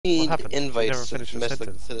What need happened? You never invites finished your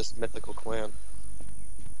sentence. to this mythical clan.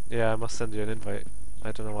 Yeah, I must send you an invite.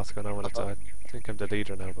 I don't know what's going on with it. I think I'm the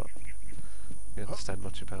leader now, but I don't understand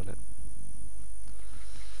much about it.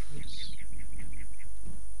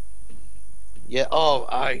 Yeah, oh,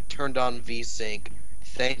 I turned on VSync.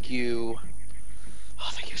 Thank you. Oh,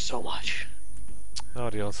 thank you so much. Oh,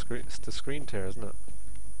 it's the screen tear, isn't it?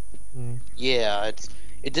 Mm. Yeah, it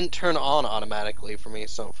didn't turn on automatically for me,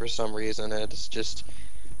 so for some reason it's just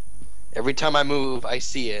every time I move I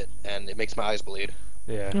see it and it makes my eyes bleed.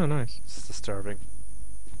 Yeah. Oh, nice. It's disturbing.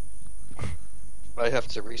 I have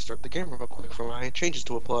to restart the game real quick for my changes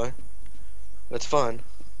to apply. That's fine.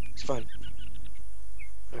 It's fine.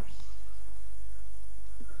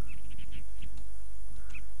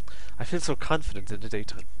 I feel so confident in the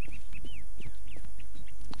daytime.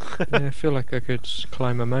 Yeah, I feel like I could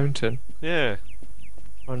climb a mountain, Yeah.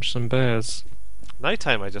 punch some bears.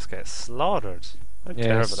 Nighttime I just get slaughtered. I'm Yeah,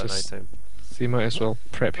 terrible it's at just- nighttime. So you might as well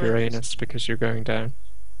prep your anus because you're going down.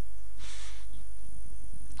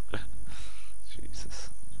 Jesus.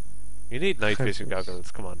 You need night vision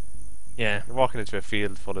goggles, come on. Yeah. You're walking into a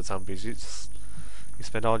field full of zombies, you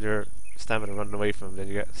spend all your stamina running away from them, then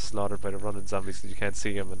you get slaughtered by the running zombies because you can't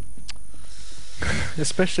see them. And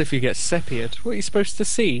Especially if you get sepiaed. What are you supposed to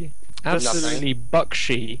see? Absolutely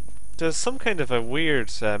buckshy. there's some kind of a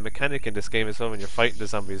weird mechanic in this game as well when you're fighting the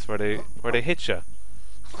zombies where they hit you.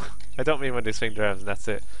 I don't mean when they swing their arms and that's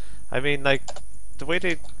it. I mean like the way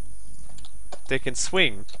they can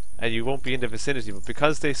swing and you won't be in the vicinity, but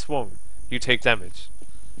because they swung, you take damage.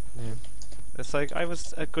 Yeah. It's like I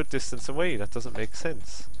was a good distance away. That doesn't make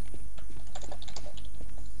sense.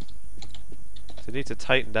 They need to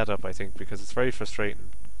tighten that up, I think, because it's very frustrating.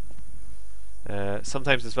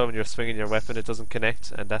 Sometimes as well when you're swinging your weapon it doesn't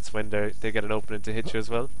connect, and that's when they get an opening to hit you as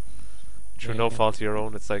well. Through no fault of your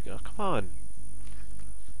own, it's like, oh come on.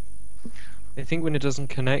 I think when it doesn't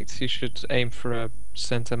connect, you should aim for a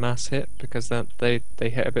center mass hit because then they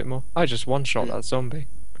hit a bit more. I just one-shot that zombie.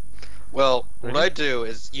 Well, Really? what I do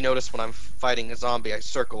is, you notice when I'm fighting a zombie, I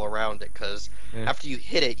circle around it, because after you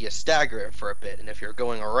hit it, you stagger it for a bit, and if you're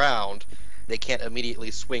going around, they can't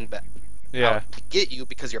immediately swing back out to get you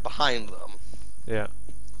because you're behind them. Yeah.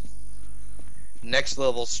 Next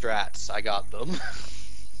level strats, I got them.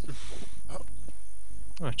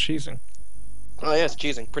 Oh, cheesing. Oh yeah, it's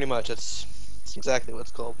cheesing, pretty much. It's exactly what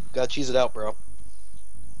it's called. Gotta cheese it out, bro.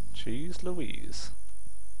 Jeez Louise.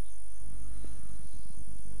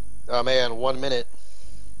 Oh man, 1 minute.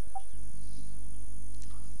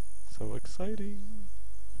 So exciting.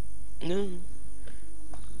 No.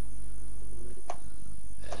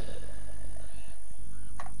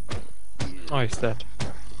 Oh, he's dead.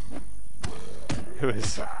 Who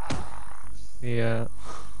is? The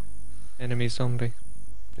enemy zombie.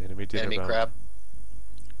 The enemy dinner Enemy bound. crab.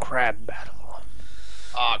 Crab battle.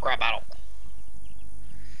 Ah, crab battle.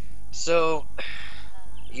 So,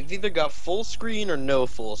 you've either got full screen or no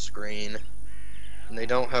full screen. And they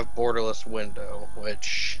don't have borderless window,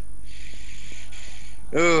 which...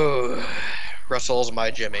 Ooh, rustles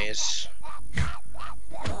my jimmies.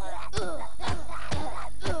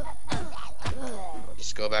 I'll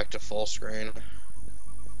just go back to full screen.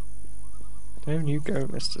 Down you go,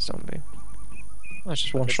 Mr. Zombie. I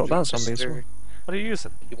just one-shot that zombie as well. What are you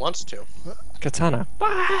using? He wants to. Katana.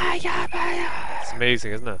 It's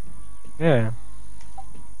amazing, isn't it? Yeah.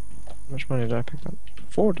 How much money did I pick up?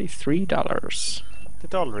 $43. The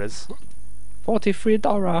dollar is.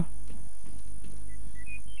 $43.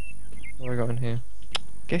 What have I got in here?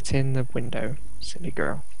 Get in the window, silly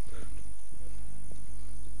girl.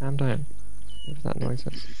 Calm down. Whatever that noise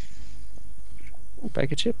is. Ooh,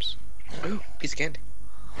 bag of chips. Ooh, piece of candy.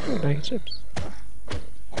 Ooh, bag of chips.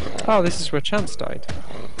 Oh, this is where Chance died.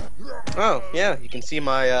 Oh, yeah, you can see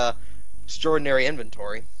my extraordinary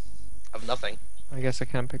inventory of nothing. I guess I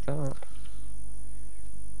can't pick that up.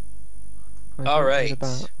 Alright.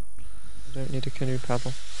 I don't need a canoe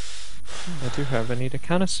paddle. I do have. I need a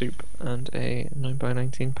can of soup and a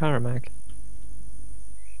 9x19 paramag.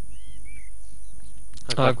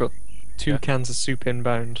 Oh, I've got 2 cans of soup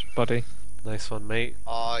inbound, buddy. Nice one, mate.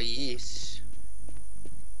 Aw, yes.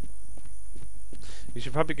 You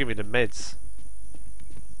should probably give me the meds.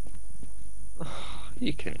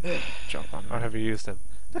 You can jump on Or that. have you used them?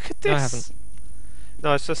 Look at this! No, I haven't. No,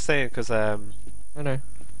 I was just saying because I know.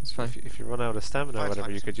 It's fine. if you run out of stamina or Fine, whatever,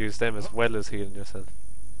 fine. you could use them as well as healing yourself.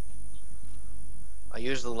 I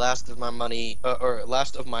used the last of my money, or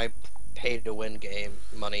last of my pay-to-win game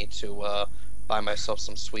money to buy myself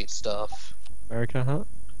some sweet stuff. America hat?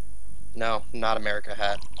 No, not America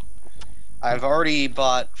Hat. I've already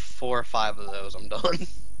bought 4 or 5 of those. I'm done.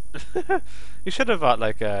 You should have bought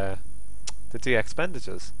like the DX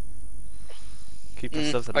bandages. Keep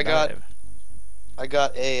yourselves alive. I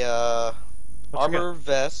got a What you armor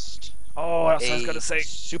vest, Oh, that's what I was gonna a say.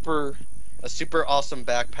 super awesome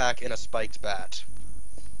backpack, and a spiked bat.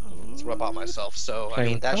 That's what I bought myself. So I Playing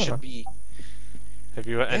mean with that power. should be. Have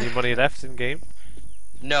you any money left in game?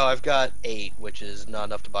 No, I've got 8, which is not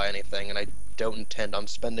enough to buy anything, and I don't intend on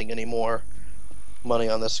spending any more money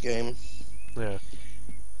on this game. Yeah.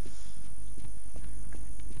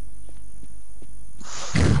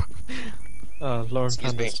 Lauren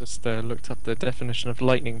Excuse me. Panda's just looked up the definition of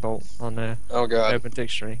lightning bolt on Oh god. Urban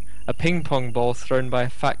Dictionary. A ping pong ball thrown by a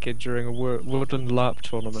fat kid during a woodland LARP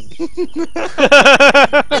tournament.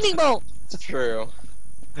 Lightning bolt! It's true.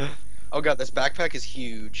 Oh god, this backpack is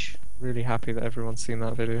huge. Really happy that everyone's seen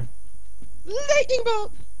that video. Lightning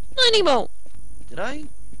bolt! Lightning bolt! Did I?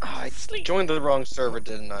 Oh, I joined the wrong server,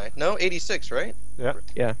 didn't I? No, 86, right? Yeah.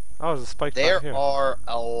 Yeah. Oh, there's a spike There back here. are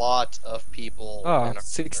a lot of people. Ah, in our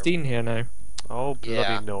 16 here now, Oh, bloody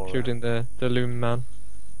Yeah. no. including the Loom Man,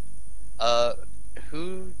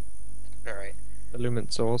 Who? Alright. the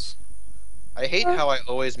Lumensaurs. I hate how I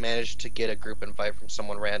always manage to get a group invite from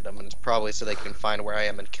someone random, and it's probably so they can find where I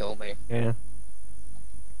am and kill me. Yeah.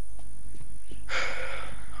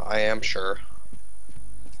 I am sure.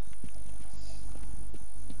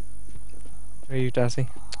 Where are you, Dazzy?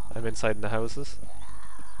 I'm inside in the houses.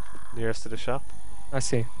 Nearest to the shop. I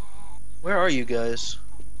see. Where are you guys?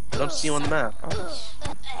 I don't see you on the map.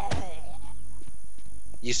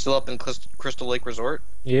 You still up in Crystal Lake Resort?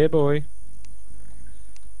 Yeah, boy.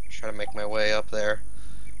 Try to make my way up there.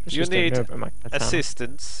 It's You just don't need know about my katana.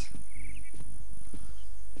 assistance.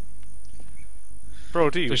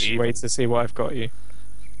 Bro, do you Just even wait to see what I've got you.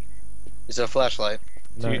 Is it a flashlight?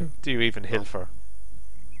 No. do you even heal for?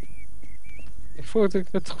 For the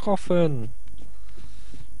coffin.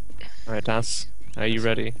 Alright, Daz. Are you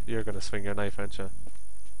ready? You're gonna swing your knife, aren't you?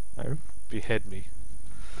 No. Behead me.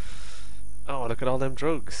 Oh, look at all them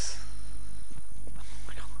drugs. Oh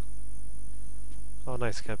my god. Oh,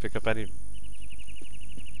 nice. Can't pick up any.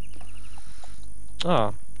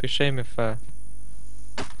 Oh, be a shame if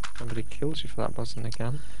somebody kills you for that buzzing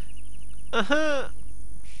again.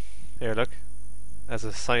 Here, look. As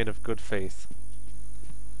a sign of good faith.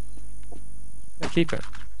 Yeah, keep it.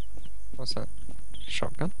 What's that?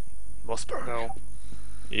 Shotgun? Mossberg. No.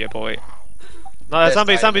 Yeah, boy. No, Best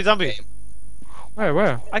zombie, item zombie, in the zombie. game.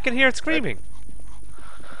 Where? I can hear it screaming.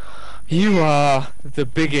 You are the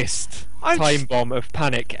biggest I'm time bomb of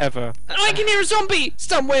panic ever. I can hear a zombie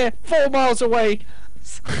somewhere 4 miles away.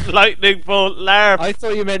 Lightning bolt larp. I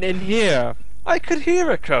thought you meant in here. I could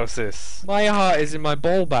hear it, Croesus. My heart is in my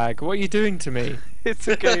ball bag. What are you doing to me? It's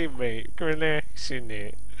a game, mate. Relax,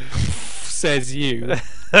 innit? Says you.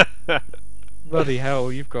 Bloody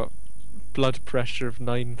hell, you've got blood pressure of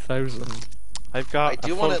 9,000. I've got I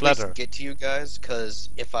do a want full to at bladder. least get to you guys, because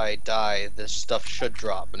if I die, this stuff should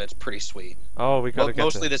drop, and it's pretty sweet. Oh, we gotta get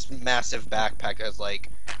Mostly it. this massive backpack has, like,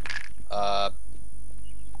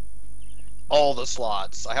 all the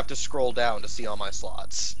slots. I have to scroll down to see all my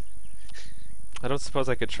slots. I don't suppose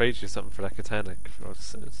I could trade you something for that katana,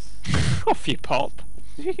 Croesus. Off you pop.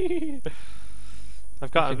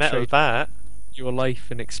 I've got a can metal trade. bat. Your life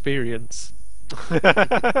and experience. You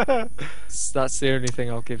That's the only thing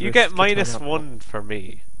I'll give this get katana minus up 1 for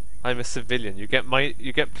me. I'm a civilian. You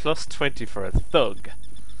get plus 20 for a thug.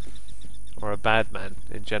 Or a bad man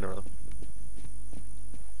in general.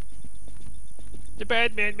 The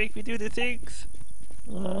bad man make me do the things.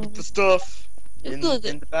 for. The stuff in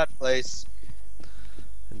the bad place.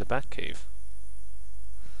 In the bat cave.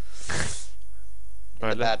 In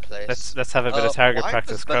Alright, the bad place. let's have a bit of target why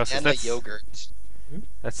practice, does Croesus. banana yogurt?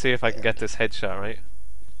 Let's see if I can get this headshot right.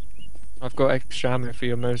 I've got extra ammo for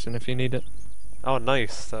your Mosin if you need it. Oh,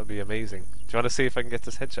 nice. That would be amazing. Do you want to see if I can get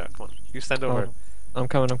this headshot? Come on. You stand over. Oh, I'm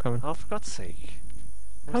coming. Oh, for God's sake.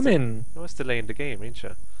 Come in. I was delaying the game, ain't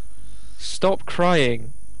you? Stop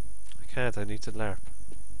crying. I can't. I need to LARP.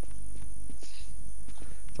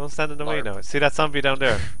 Don't stand in the way LARP. now. See that zombie down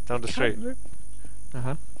there? Down the street.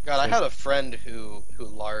 Uh-huh. God, I had a friend who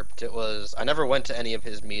LARPed. It was I never went to any of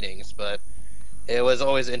his meetings, but it was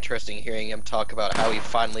always interesting hearing him talk about how he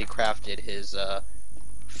finally crafted his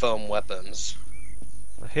foam weapons.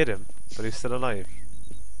 I hit him, but he's still alive.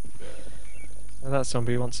 Well, that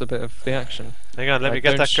zombie wants a bit of the action. Hang on, let Right, me get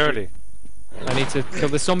don't that shoot. girly. I need to kill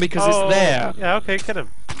the zombie because Oh, it's there. Yeah, okay, kill him.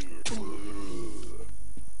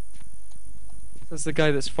 There's the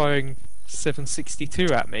guy that's firing 762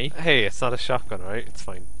 at me. Hey, it's not a shotgun, right? It's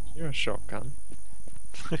fine. You're a shotgun.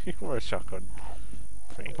 We're a shotgun.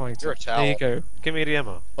 Fine. Right, You're a there you towel. go. Give me the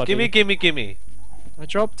ammo. Buddy. Gimme. I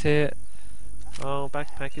dropped it. Oh,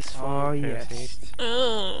 backpack is full. Oh, yes.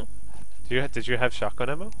 Did you have shotgun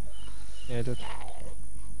ammo? Yeah, I did.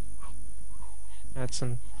 I had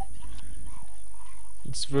some.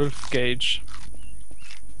 It's Wolf Gauge.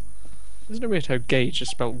 Isn't it weird how gauge is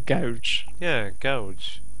spelled gouge? Yeah,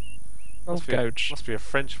 gouge. Oh, gouge. Must be a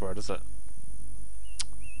French word, is it?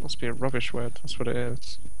 Must be a rubbish word, that's what it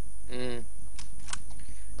is.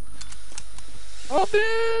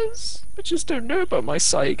 Others! I just don't know about my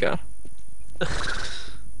Saiga.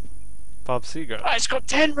 Bob Seger. It's got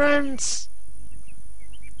 10 rounds!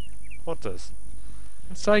 What does?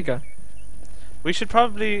 Saiga. We should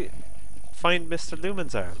probably find Mr.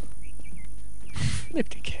 Lumen's arm.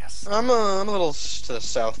 Nobody cares. I'm a little to the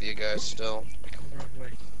south of you guys still.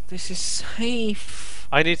 This is safe.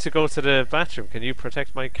 I need to go to the bathroom. Can you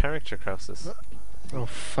protect my character, Krauses? Oh,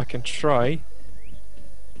 fucking try.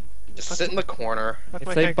 Just sit in the corner.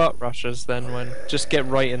 If they butt rushes, then just get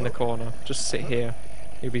right in the corner. Just sit here.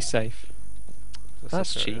 You'll be safe.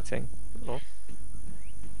 That's cheating. Oh.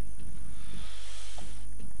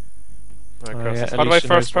 Right, Oh, Krauses. yeah, How do I Alicia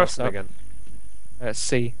knows first person what's up. again?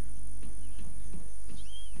 C.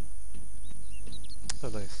 Oh,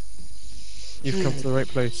 nice. You've come to the right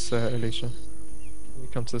place, Alicia.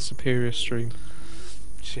 You've come to the superior stream.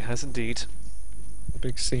 She has indeed. The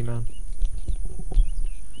big C man.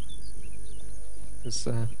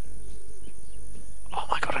 Oh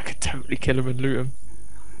my god, I could totally kill him and loot him.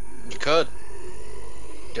 You could.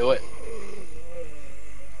 Do it.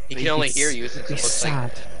 He can only hear you since it It's looks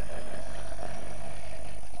sad.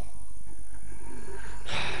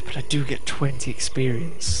 But I do get 20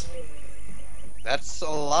 experience. That's a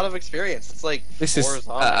lot of experience. It's like This 4 is.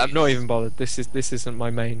 zombies. I'm not even bothered. This isn't my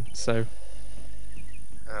main, so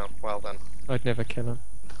Oh, well then. I'd never kill him.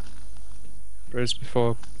 Whereas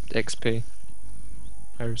before XP.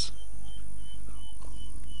 Hose.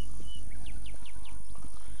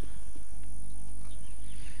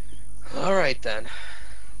 Alright then.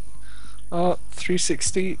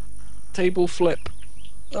 360 table flip.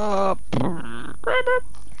 I'm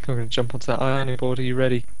gonna jump onto that ironing board. Are you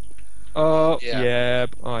ready? Oh, yeah.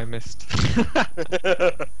 Oh, I missed.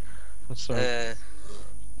 I'm sorry.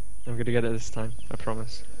 I'm gonna get it this time. I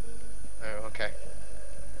promise. Oh, okay.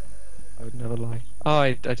 I would never lie. Oh,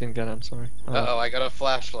 I didn't get it. I'm sorry. Uh-oh, I got a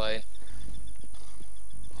flashlight.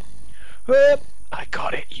 I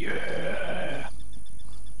got it. Yeah.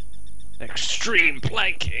 Extreme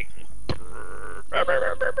planking. I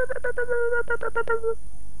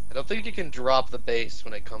don't think you can drop the base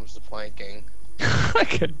when it comes to planking. I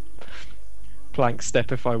can plank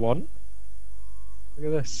step if I want.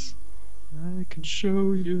 Look at this. I can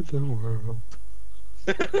show you the world.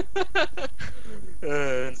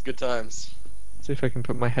 It's good times. See if I can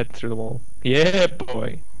put my head through the wall. Yeah,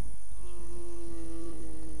 boy.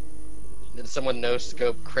 Then someone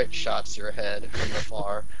no-scope crit shots your head from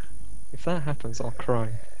afar. If that happens, I'll cry.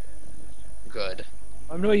 Good.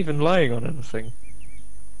 I'm not even lying on anything.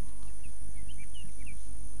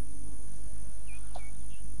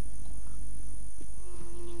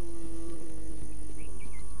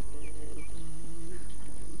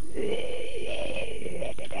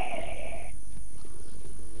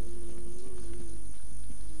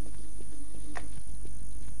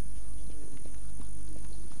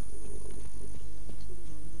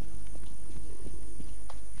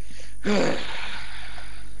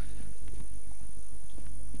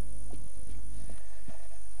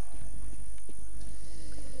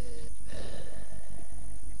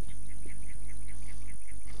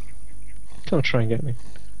 Don't try and get me.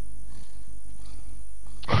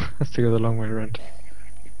 Has to go the long way around.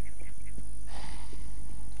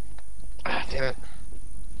 Ah, damn it.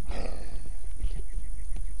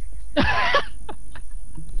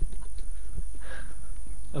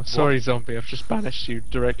 I'm sorry, zombie. I've just banished you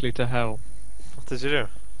directly to hell. What did you do?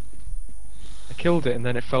 I killed it and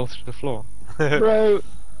then it fell through the floor. Bro,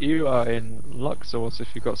 you are in Luxor's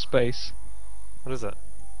if you've got space. What is it?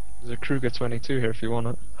 There's a Kruger 22 here if you want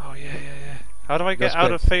it. Oh, yeah. How do I get That's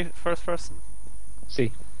out of great. first person?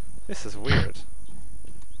 See, This is weird.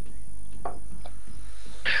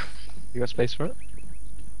 you got space for it?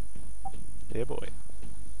 Yeah, boy.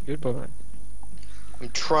 Good boy. I'm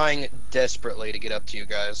trying desperately to get up to you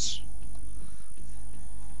guys.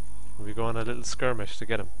 We go on a little skirmish to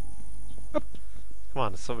get him. Come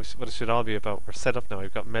on, it's what it should all be about. We're set up now.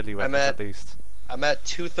 We've got melee weapons at least. I'm at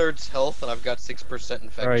 2/3 health and I've got 6%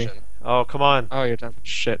 infection. Sorry. Oh, come on. Oh, you're done.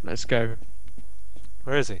 Shit, let's go.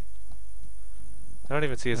 Where is he? I don't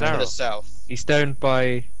even see his To arrow. the south. He's down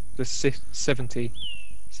by the 70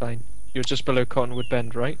 sign. You're just below Cottonwood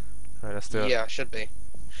Bend, right? Alright, let's do it. Yeah, should be.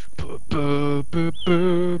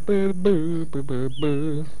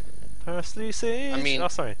 Parsley sage. I mean, oh,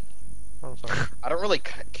 sorry. Oh, sorry. I don't really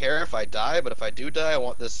care if I die, but if I do die, I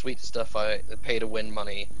want this sweet stuff, the pay to win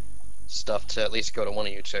money stuff to at least go to one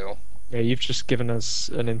of you two. Yeah, you've just given us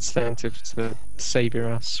an incentive to save your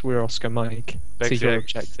ass. We're Oscar Mike. See your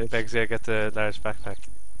objective. Begsy, I get the large backpack.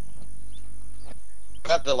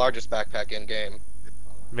 Got the largest backpack in game.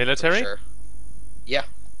 Military? Sure. Yeah.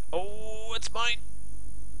 Oh, it's mine.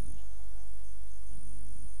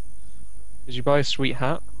 Did you buy a sweet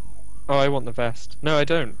hat? Oh, I want the vest. No, I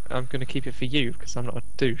don't. I'm going to keep it for you because I'm not a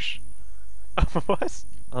douche. What?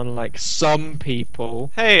 Unlike some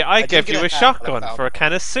people. Hey, I gave you a shotgun for a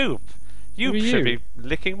can of soup. You should be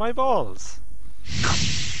licking my balls.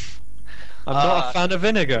 I'm not a fan of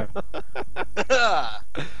vinegar.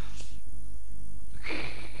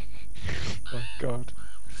 Oh God.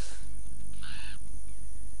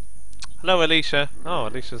 Hello, Alicia. Oh,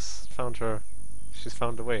 Alicia's found her. She's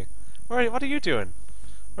found a way. What are you doing?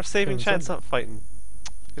 We're saving Chance, not fighting.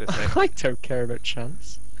 I don't care about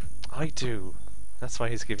Chance. I do. That's why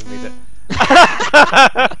he's giving me the.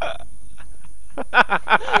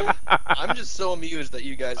 I'm just so amused that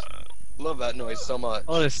you guys love that noise so much.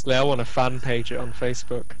 Honestly, I want to fan page it on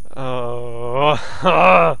Facebook. Oh.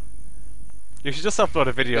 You should just upload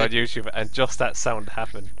a video on YouTube and just that sound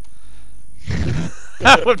happen.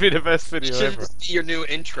 That would be the best video Should ever. be your new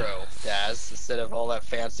intro, Daz, instead of all that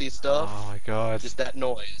fancy stuff. Oh my god. Just that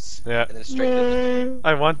noise. Yeah. And then straight to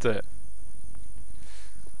I want it.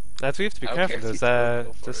 Lads, we have to be I don't careful. care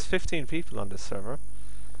if There's 15 people on this server.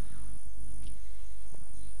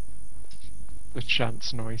 The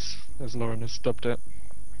Chance noise, as Lauren has dubbed it.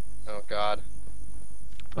 Oh god.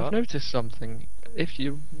 I've noticed something. If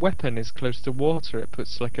your weapon is close to water, it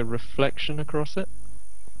puts like a reflection across it.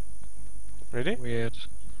 Really? Weird.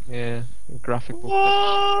 Yeah, graphical.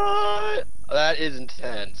 What? That is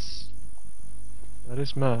intense. That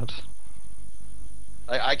is mad.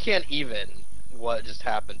 I can't even what just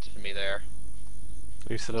happened to me there.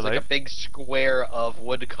 Are you still It's alive? like a big square of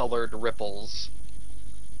wood-colored ripples.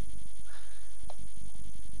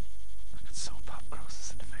 I could so pop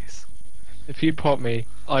Crosses in the face. If you pop me,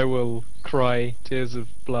 I will cry tears of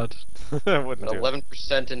blood. I wouldn't An do it.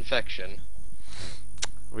 11% infection.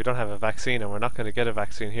 We don't have a vaccine, and we're not going to get a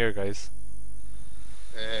vaccine here, guys.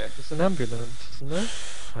 There's an ambulance, isn't there?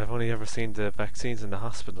 I've only ever seen the vaccines in the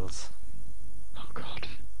hospitals. Oh God.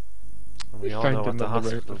 And we We all found know what them the on the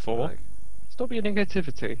road hospitals are before. like. Stop your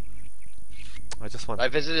negativity. I just want I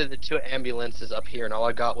visited the 2 ambulances up here, and all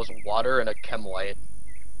I got was water and a chem light.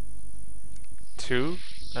 2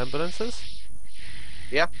 ambulances?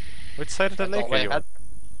 Yeah. Which side of the That's lake all are I you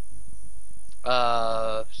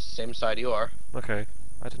on? had. Same side you are. Okay.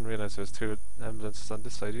 I didn't realise there was 2 ambulances on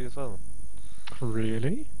this side as well.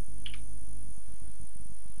 Really?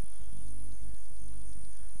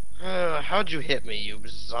 How'd you hit me, you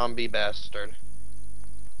zombie bastard?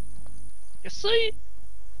 You see?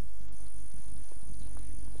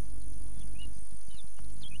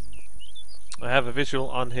 I have a visual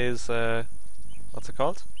on his, what's it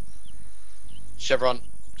called? Chevron.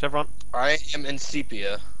 Chevron. I am in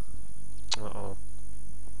sepia. Uh-oh.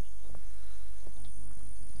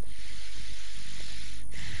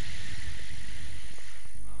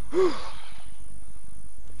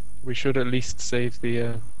 We should at least save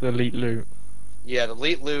the elite loot. Yeah, the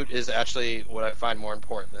elite loot is actually what I find more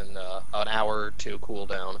important than an hour or 2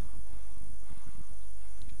 cooldown.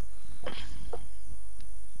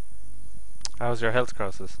 How's your health,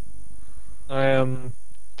 Crosses? I am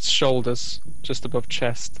shoulders, just above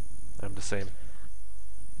chest. I'm the same.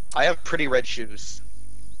 I have pretty red shoes.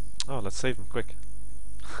 Oh, let's save him, quick.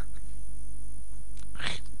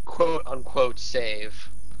 Quote unquote save.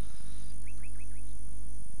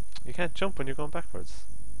 You can't jump when you're going backwards.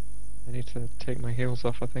 I need to take my heels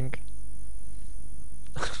off, I think.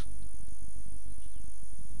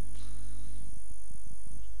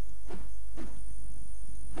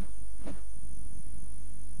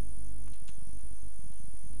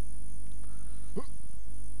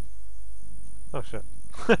 Oh shit.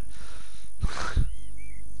 What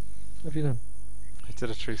have you done? I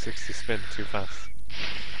did a 360 spin too fast.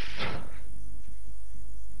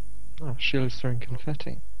 Oh, Sheila's throwing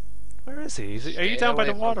confetti. Where is he? Are you Stay down by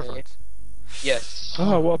the away from me. waterfront? Yes.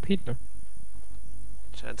 Oh, what a pedo.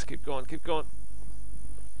 Chance, keep going, keep going.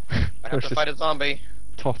 I have to fight a zombie.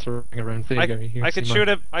 Tottering around I Vigo. could shoot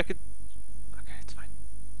him. I could. Okay, it's fine.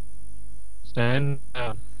 Stand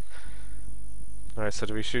down. Alright, so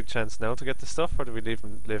do we shoot Chance now to get the stuff, or do we leave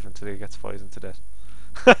him live until he gets poisoned to death?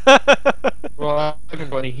 Well, I haven't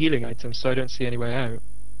got any healing items, so I don't see any way out.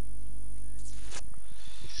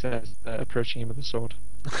 says, approaching him with a sword.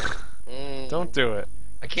 Don't do it.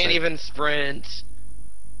 I can't even sprint.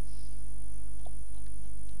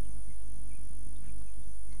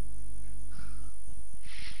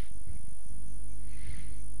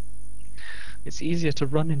 It's easier to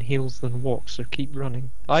run in heels than walk, so keep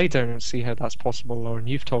running. I don't see how that's possible, Lauren.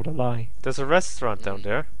 You've told a lie. There's a restaurant down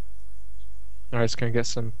there. Alright, let's go and get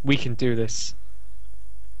some. We can do this.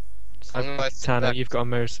 I've got Tana, you've got a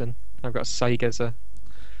Merson. I've got a Saigeza.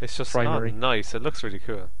 It's just primary. Nice. It looks really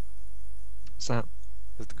cool. What's that?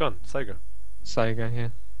 It's the gun, Saiga. Saiga, yeah.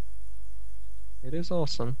 It is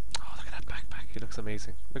awesome. Oh, look at that backpack. He looks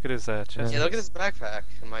amazing. Look at his chest. Yeah, look at this backpack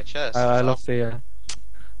in my chest. I love the.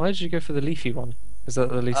 Why did you go for the leafy one? Is that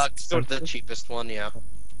the least? Go to the cheapest one, yeah.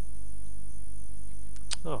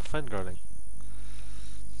 Oh, fangirling.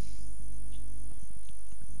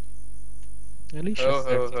 At least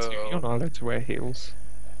you're not allowed to wear heels.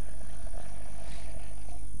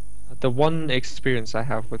 The one experience I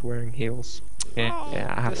have with wearing heels.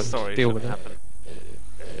 Yeah, I have to deal with it.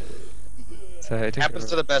 So it happens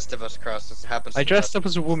to the best of us, Cross. This happens. I dressed up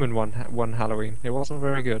as a woman one Halloween. It wasn't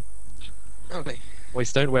very good. Okay.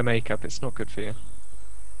 Boys, don't wear makeup. It's not good for you.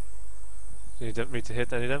 You don't need to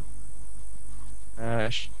hit any of them?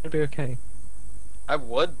 Should be okay. I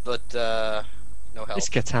would, but no help. This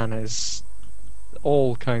katana is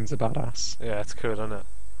all kinds of badass. Yeah, it's cool, isn't it?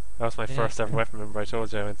 That was my first ever weapon. Remember, I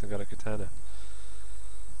told you I went and got a katana.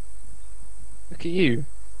 Look at you.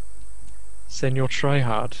 Senor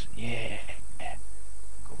Tryhard. Yeah.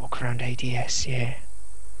 Go walk around ADS, yeah.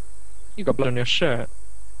 You got blood on your shirt.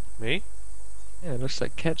 Me? Yeah, it looks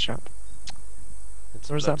like ketchup. It's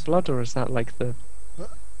or is that blood, or is that like the...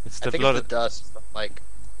 It's the I think blood it's the dust, like,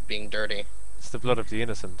 being dirty. It's the blood of the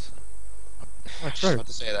innocent. Oh, I was about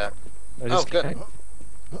to say that. Oh, good.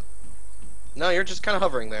 No, you're just kind of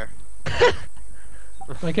hovering there.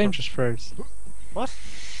 My game just froze. What?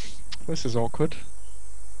 This is awkward.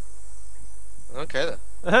 Okay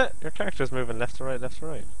then. Your character's moving left to right, left to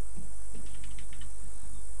right.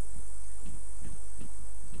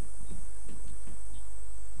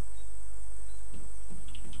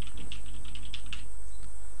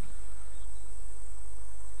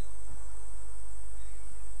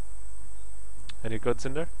 Any goods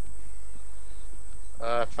in there?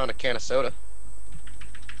 I found a can of soda.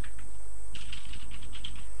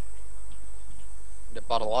 And a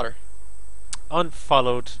bottle of water.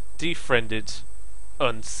 Unfollowed, defriended,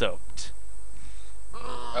 unsubbed.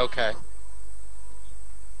 Okay.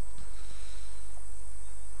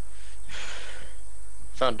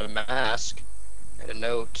 Found a mask and a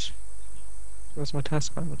note. Where's my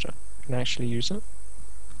task manager? Can I actually use it?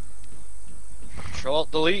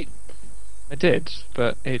 Control-Alt-Delete. I did,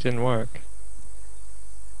 but it didn't work.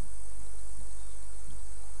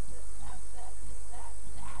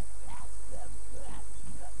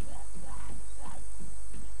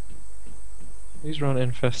 Please run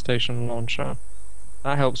Infestation Launcher.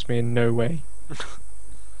 That helps me in no way.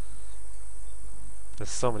 There's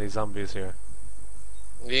so many zombies here.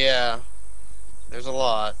 Yeah. There's a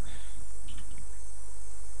lot.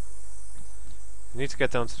 You need to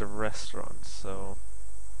get down to the restaurant, so...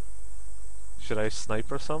 Should I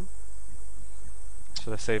sniper some?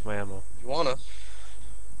 Should I save my ammo? If you wanna.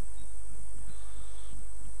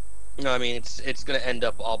 No, I mean, it's gonna end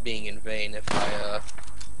up all being in vain if I,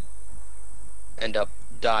 end up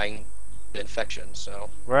dying of infection, so...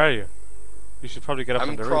 Where are you? You should probably get up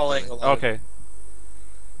on the roof. I'm crawling along. Okay.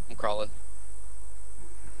 I'm crawling.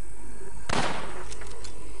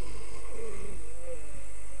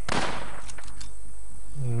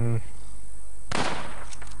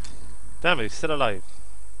 Damn it, he's still alive.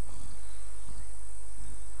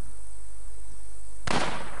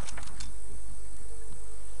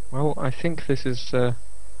 Well, I think this is,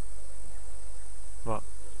 What?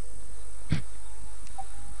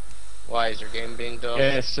 Why is your game being done?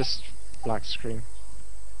 yeah, it's just black screen.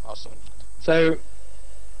 Awesome. So,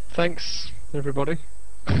 thanks, everybody.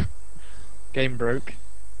 Game broke.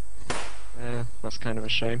 That's kind of a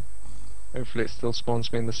shame. Hopefully it still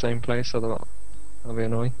spawns me in the same place, otherwise that'll be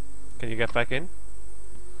annoying. Can you get back in?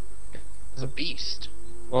 It's a beast.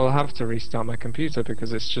 Well, I'll have to restart my computer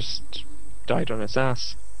because it's just died on its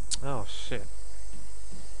ass. Oh shit.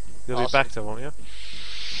 You'll be Awesome. back though, won't you?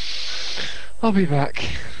 I'll be back.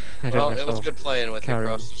 I don't Well, know if it was I'll good playing with you, carry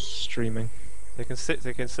on Cross. streaming. They can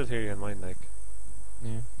still hear you in mine, like.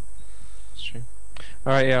 Yeah, it's true.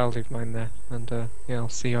 Alright, yeah, I'll leave mine there. And yeah, I'll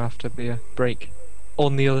see you after the break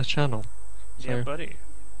on the other channel. So, Yeah, buddy.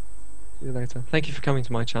 see you later. Thank you for coming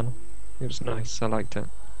to my channel. It was nice, I liked it.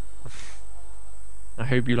 I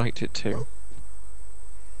hope you liked it too.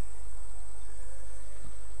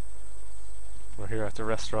 We're here at the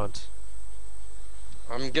restaurant.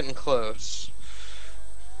 I'm getting close.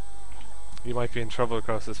 You might be in trouble,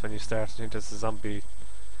 Crosus, when you start. I think there's a zombie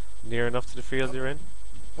near enough to the field you're in.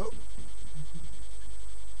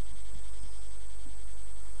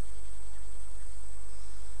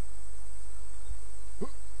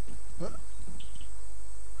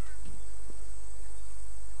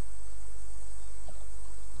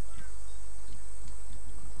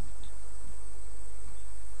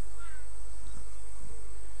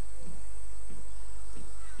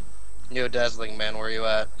 Yo, Dazzling Man, where are you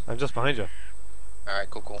at? I'm just behind you. Alright,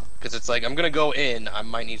 cool. Because it's like, I'm gonna go in, I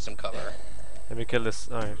might need some cover. Let me kill this.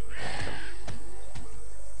 Alright.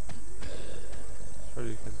 Sure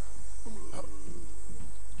you can.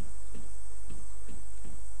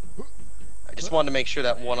 I just wanted to make sure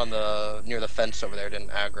that one on the near the fence over there didn't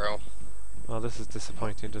aggro. Oh, this is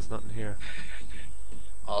disappointing. There's nothing here.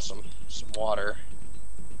 Awesome. Some water.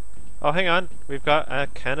 Oh, hang on. We've got a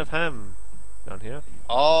can of ham down here.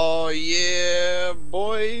 Oh yeah,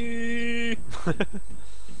 boy!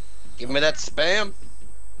 Give me that spam.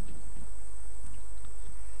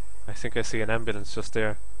 I think I see an ambulance just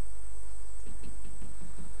there.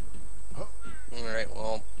 Alright,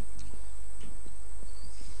 well.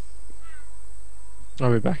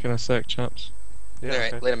 I'll be back in a sec, chaps. Yeah,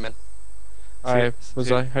 Alright, okay. later, man.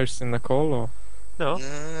 Was I hosting the call or? No. I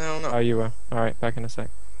don't know. Oh, you were. Alright, back in a sec.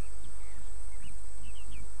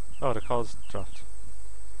 Oh, the call's dropped.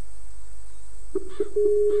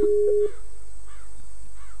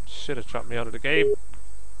 Shit, it dropped me out of the game.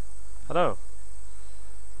 Hello.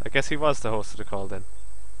 I guess he was the host of the call then.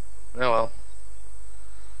 Oh well.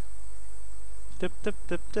 Dip, dip,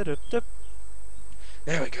 dip, dip, dip, dip.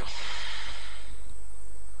 There we go.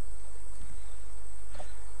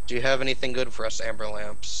 Do you have anything good for us, amber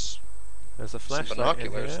lamps? There's a Some flashlight in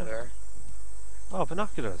binoculars here. there. Oh,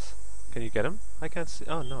 binoculars. Can you get them? I can't see.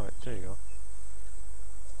 Oh no, there you go.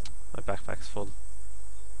 My backpack's full.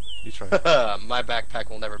 You try. My backpack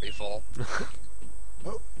will never be full.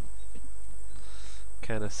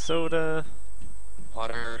 Can of soda.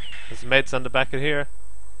 Water. There's meds on the back of here.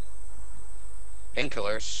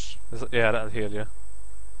 Painkillers. Yeah, that'll heal you.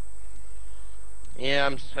 Yeah,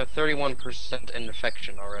 I'm at 31%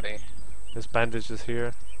 infection already. There's bandages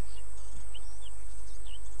here.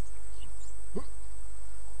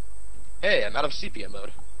 Hey, I'm out of sepia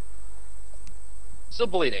mode. Still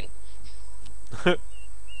bleeding.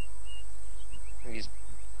 His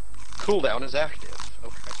cooldown is active.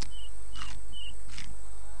 Okay.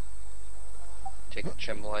 Take a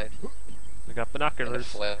gem light. We got And a binoculars.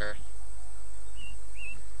 flare.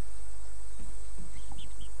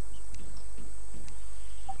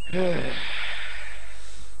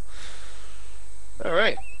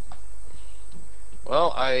 Alright.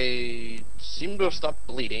 Well, I seem to have stopped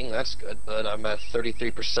bleeding, that's good, but I'm at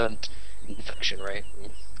 33% infection rate. I'll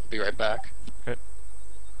be right back. Okay.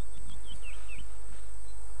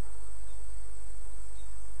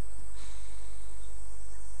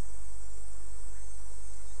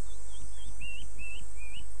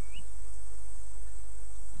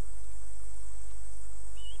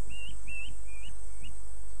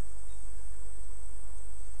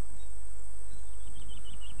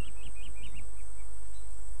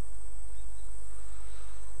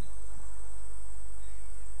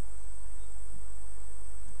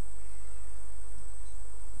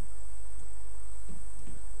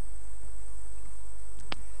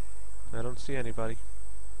 I don't see anybody.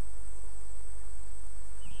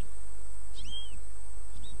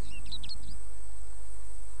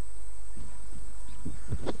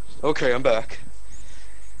 Okay, I'm back.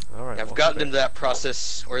 Alright. I've welcome gotten back. into that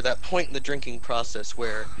process, or that point in the drinking process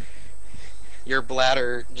where your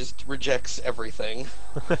bladder just rejects everything.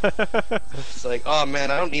 It's like, oh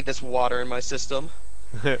man, I don't need this water in my system.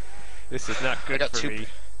 This is not good got for two- me.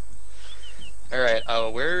 Alright,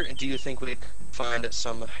 where do you think we can find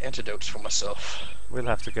some antidotes for myself? We'll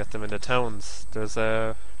have to get them in the towns. There's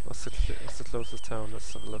a... what's the closest town?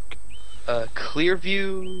 Let's have a look.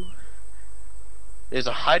 Clearview. There's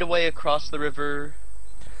a hideaway across the river.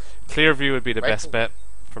 Clearview would be the Right. best bet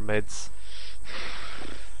for meds.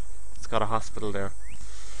 It's got a hospital there.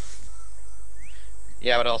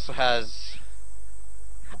 Yeah, but it also has...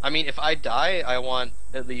 I mean, if I die, I want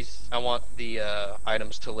the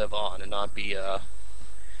items to live on and not be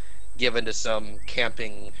given to some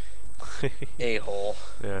camping a-hole.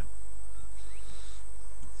 Yeah.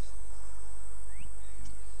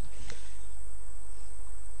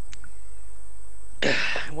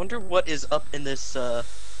 I wonder what is up in this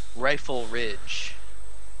Rifle Ridge.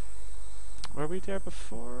 Were we there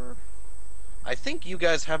before? I think you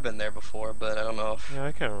guys have been there before, but I don't know if... Yeah,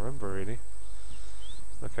 I can't remember really.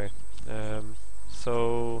 Okay.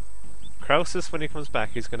 So Krausis, when he comes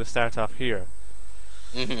back, he's going to start off here.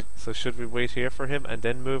 So should we wait here for him and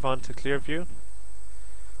then move on to Clearview?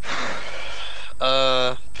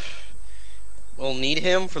 We'll need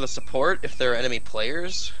him for the support if there are enemy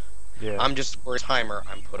players. Yeah. I'm just for a timer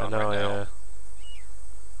I'm put on right now. Yeah.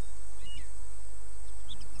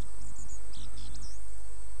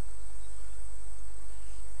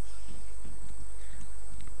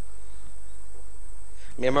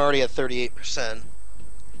 I mean, I'm already at 38%.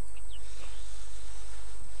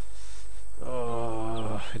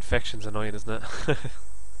 Oh, infection's annoying, isn't it?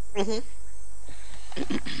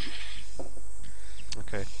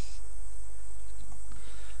 Okay.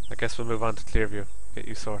 I guess we'll move on to Clearview. Get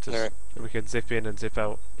you sorted. Alright. We can zip in and zip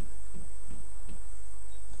out.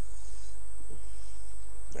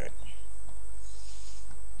 Alright.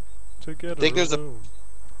 Together.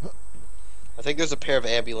 I think there's a pair of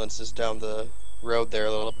ambulances down the road there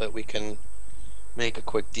a little bit. We can make a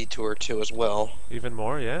quick detour to as well. Even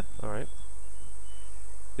more, yeah? Alright.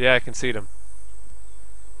 Yeah, I can see them.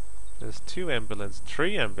 There's 3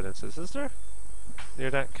 ambulances, is there? Near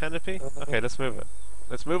that canopy? Okay, let's move it.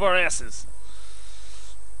 Let's move our asses!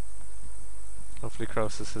 Hopefully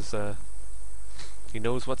Croesus is, he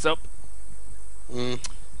knows what's up.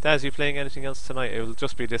 Daz, you playing anything else tonight? It will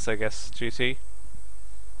just be this, I guess, GT.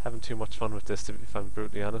 Having too much fun with this, if I'm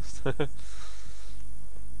brutally honest.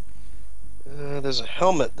 There's a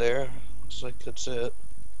helmet there. Looks like that's it.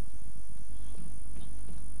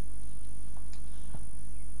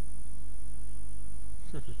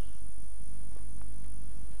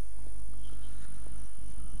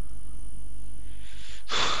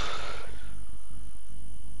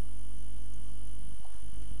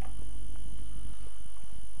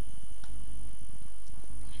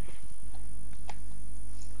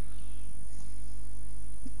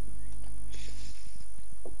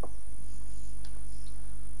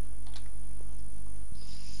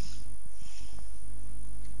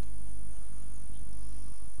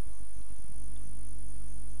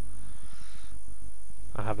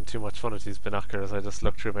 I'm having too much fun with these binoculars. I just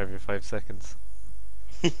look through them every 5 seconds.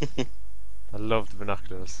 I love the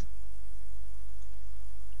binoculars.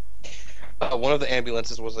 One of the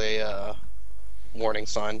ambulances was a warning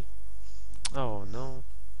sign. Oh no.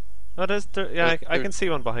 Oh, yeah, I can see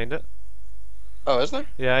one behind it. Oh, is there?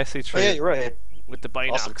 Yeah, I see 3. Oh, yeah, you're right. With the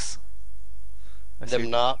binocs.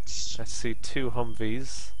 Them knocks. I see 2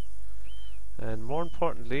 Humvees. And more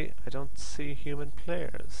importantly, I don't see human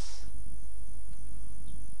players.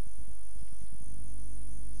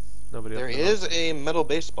 Nobody. There is a metal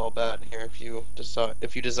baseball bat here if you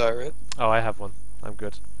desire it. Oh, I have one. I'm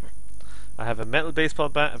good. I have a metal baseball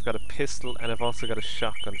bat, I've got a pistol, and I've also got a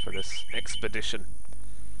shotgun for this expedition.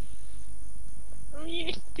 Oh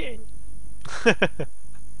yes, then.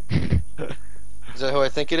 Is that who I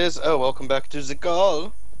think it is? Oh, welcome back to the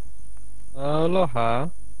call. Aloha.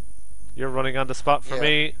 You're running on the spot for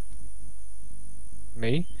me.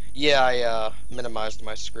 Me? Yeah, I minimized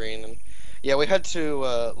my screen, and yeah, we had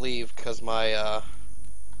to leave because my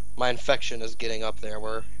infection is getting up there.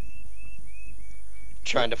 We're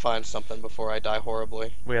trying to find something before I die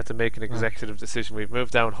horribly. We have to make an executive decision. We've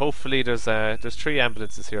moved down. Hopefully there's 3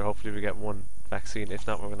 ambulances here. Hopefully we get 1 vaccine. If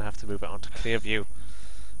not, we're going to have to move it on to Clearview.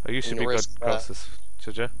 Oh, you should be good, Croesus.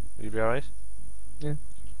 Should you? Will you be alright? Yeah.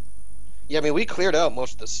 Yeah, I mean, we cleared out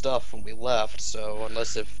most of the stuff when we left, so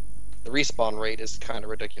unless if the respawn rate is kind of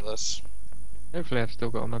ridiculous. Hopefully I've still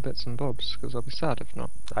got all my bits and bobs, because I'll be sad if not.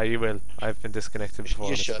 Ah, you will. I've been disconnected before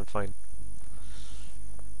and it's been fine.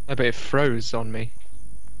 I bet it froze on me.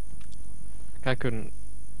 I couldn't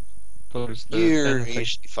close the You're anything.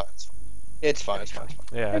 usually fine. It's fine. It's fine.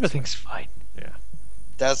 Yeah, Everything's fine. Yeah.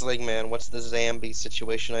 Dazzling Man, what's the Zambi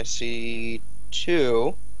situation? I see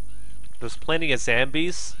 2. There's plenty of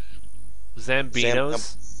Zambies.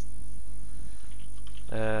 Zambinos.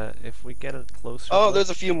 If we get it closer. Oh,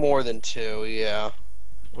 there's a few more than 2, yeah.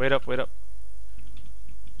 Wait up.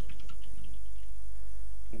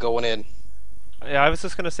 Going in. Yeah, I was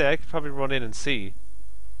just gonna say I could probably run in and see.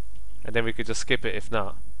 And then we could just skip it if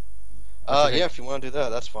not. Yeah, if you want to do that,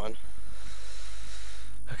 that's fine.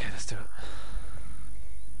 Okay, let's do it.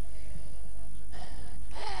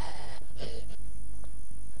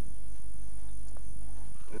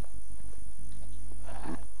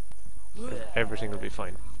 Everything will be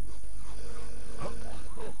fine.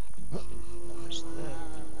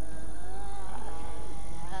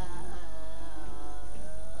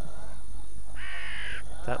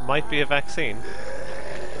 That might be a vaccine.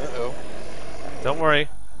 Uh-oh. Don't worry.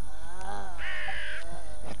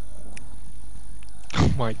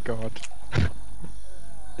 Oh my god.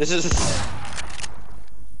 This is...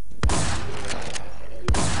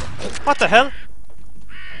 What the hell?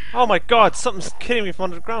 Oh my god, something's killing me from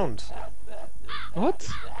under the ground. What?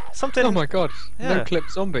 Something. Oh my god. Yeah. No clip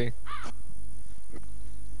zombie.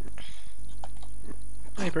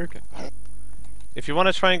 Oh, you broke it. If you want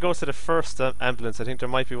to try and go to the first ambulance, I think there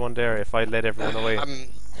might be one there if I let everyone away.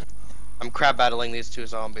 I'm crab battling these two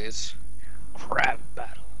zombies. Crab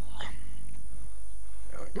battle.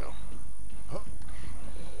 There we go.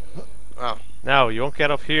 Oh. Now, you won't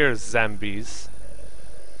get up here, zombies.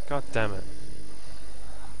 God damn it.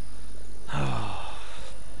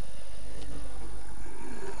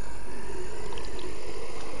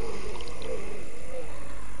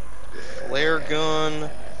 Flare gun,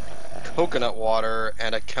 coconut water,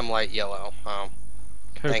 and a chemlight yellow. Oh.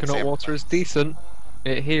 Coconut water is decent.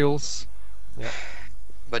 It heals. Yeah.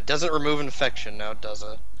 But doesn't remove infection now, does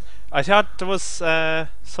it? I thought there was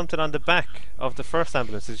something on the back of the first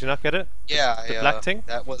ambulance. Did you not get it? Yeah, The black thing?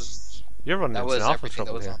 That was You're running into an awful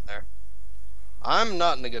trouble here. on there. I'm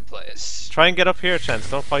not in a good place. Try and get up here, Chance.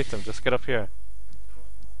 Don't fight them. Just get up here.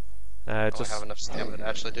 I Just don't have enough stamina to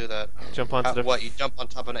actually do that. jump onto the... What, you jump on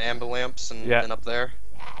top of an ambulamps and Yeah. then up there?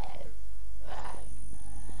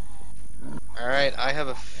 Alright, I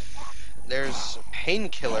have there's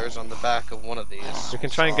painkillers on the back of one of these. We can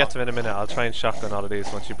try and get them in a minute. I'll try and shotgun all of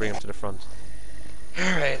these once you bring them to the front.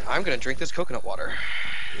 Alright, I'm gonna drink this coconut water.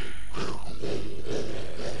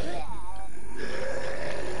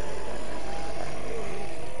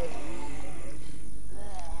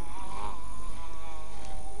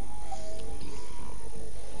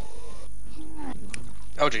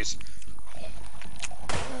 Oh jeez.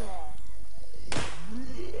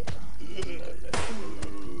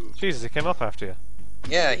 Jesus, he came up after you.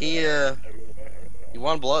 Yeah, he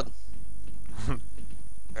wanted blood.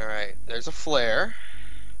 Alright, there's a flare.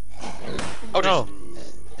 Oh jeez.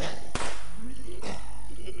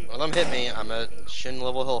 Well, them hit me. I'm at shin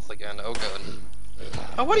level health again. Oh good.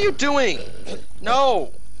 Oh, what are you doing?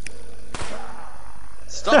 No!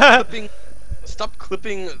 Stop clipping. Stop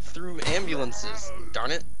clipping through ambulances.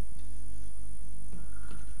 Darn it.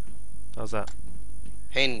 How's that?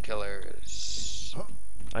 Painkillers.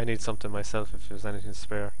 I need something myself if there's anything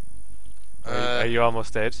spare. Are you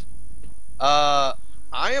almost dead? I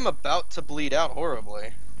am about to bleed out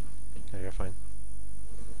horribly. Yeah, you're fine.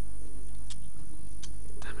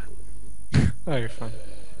 Damn it. Oh, you're fine.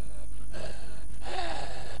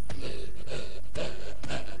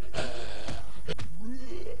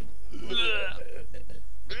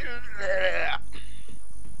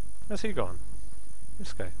 Where's he gone?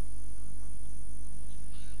 This guy.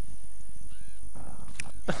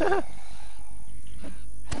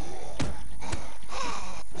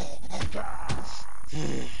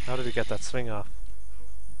 How did he get that swing off?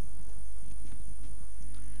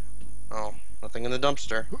 Oh, nothing in the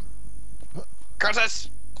dumpster. Krausis!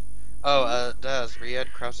 Oh, Daz, re-add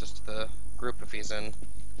Krausis to the group if he's in.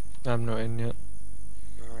 I'm not in yet.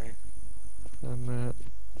 Alright.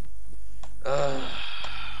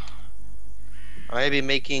 I may be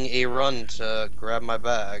making a run to grab my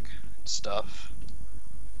bag and stuff.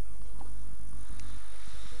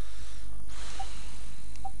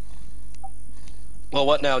 Well,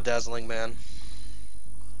 what now, Dazzling Man?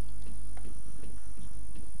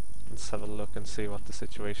 Let's have a look and see what the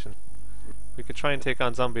situation. We could try and take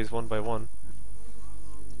on zombies one by one.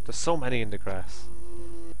 There's so many in the grass.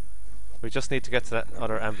 We just need to get to that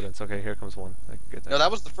other ambulance. Okay, here comes one. No, that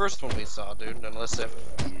was the first one we saw, dude. Unless if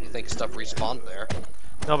you think stuff respawned there.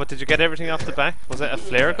 No, but did you get everything off the back? Was it a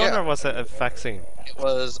flare gun Yeah. or was it a vaccine? It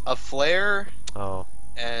was a flare Oh.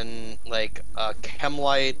 and like a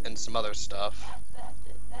chemlight and some other stuff.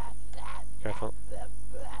 Careful.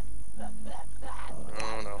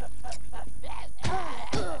 Oh no.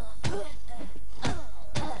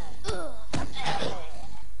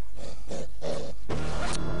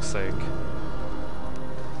 Fuck's sake.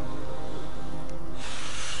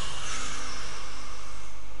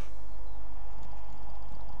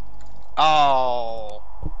 Oh.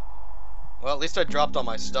 Well, at least I dropped all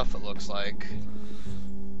my stuff, it looks like.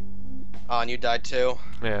 Oh, and you died too?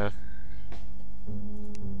 Yeah.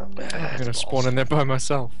 I'm gonna spawn in there by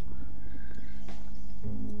myself.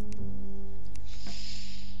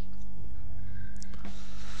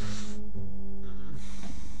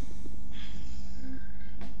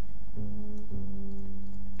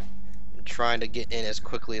 I'm trying to get in as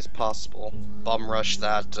quickly as possible. Bum rush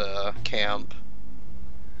that camp.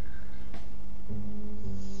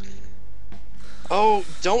 Oh,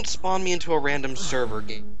 don't spawn me into a random server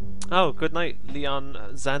game. Oh, good night, Leon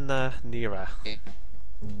Zananira.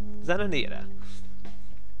 Zananira.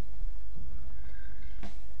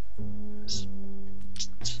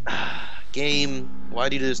 Game. Why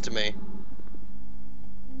do you do this to me?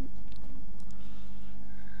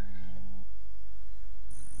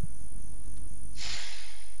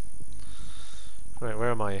 Right,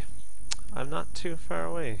 where am I? I'm not too far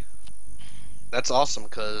away. That's awesome,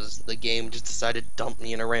 because the game just decided to dump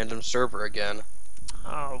me in a random server again.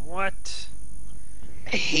 Oh, what?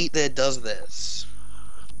 I hate that it does this.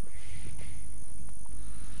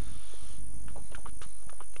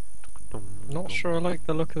 Not sure I like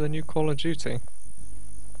the look of the new Call of Duty.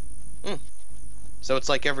 So it's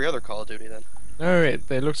like every other Call of Duty then. No, it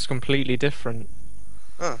looks completely different.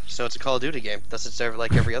 Oh, so it's a Call of Duty game. Thus it's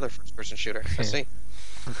like every other first-person shooter. I see.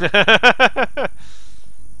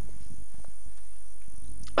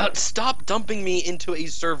 Stop dumping me into a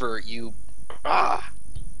server, you... Ah!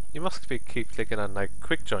 You must keep clicking on like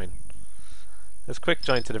quick join. There's quick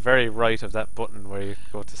join to the very right of that button where you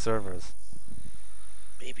go to servers.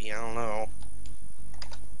 Maybe, I don't know.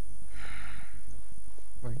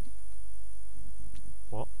 Wait.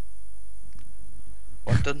 What?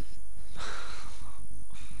 What did...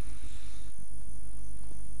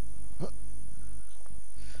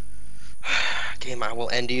 Game, I will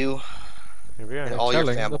end you. Here we are. And all your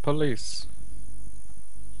Telling family. the police.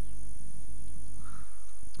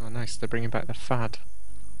 Oh, nice. They're bringing back the fad.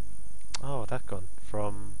 Oh, that gun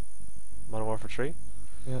from Modern Warfare 3?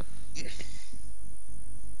 Yeah.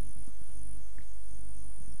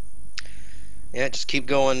 Yeah, just keep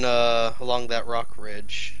going along that rock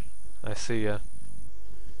ridge. I see ya.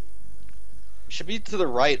 Should be to the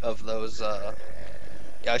right of those, yeah,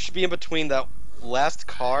 it should be in between that last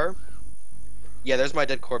car. Yeah, there's my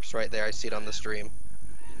dead corpse right there. I see it on the stream.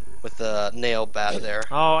 With the nail bat there.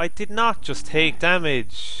 Oh, I did not just take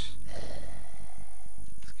damage.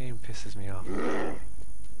 This game pisses me off.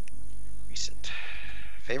 Recent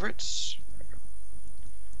favorites?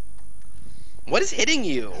 What is hitting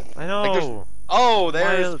you? I know. Like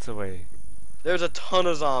there's miles away. There's a ton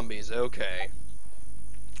of zombies. Okay.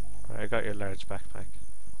 Right, I got your large backpack.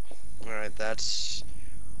 Alright, that's...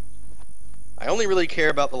 I only really care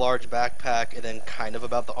about the large backpack and then kind of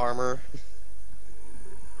about the armor.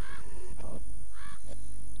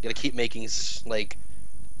 Gotta keep making, like,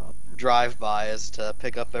 drive-bys to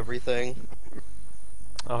pick up everything.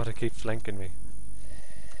 Oh, they keep flanking me.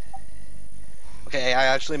 Okay, I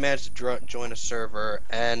actually managed to join a server,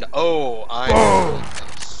 and oh, I'm...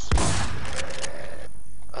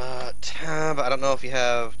 Tab, I don't know if you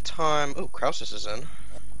have time... Oh, Krausis is in.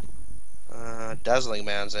 Dazzling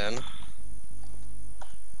Man's in.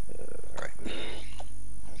 Right.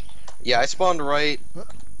 Yeah, I spawned right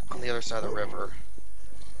on the other side of the river.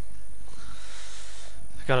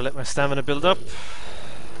 I gotta let my stamina build up.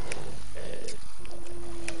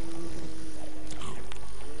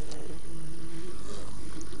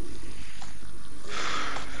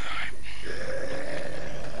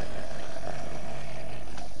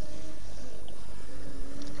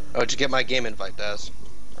 Oh, did you get my game invite, Daz?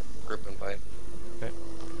 Group invite. Okay.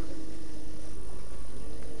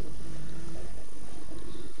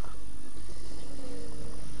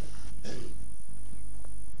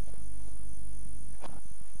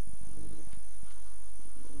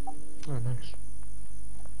 Oh, nice.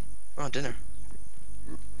 Oh, dinner.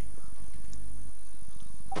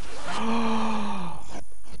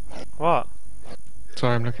 What?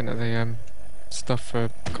 Sorry, I'm looking at the stuff for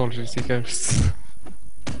Call of Duty Ghosts.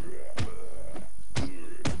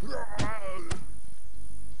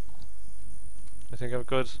 I think I'm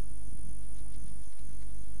good.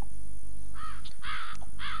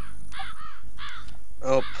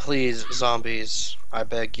 Oh, please, zombies. I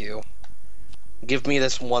beg you. Give me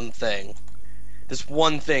this one thing. This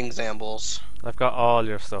one thing, Zambles. I've got all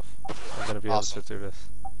your stuff. I'm gonna be Awesome. able to do this.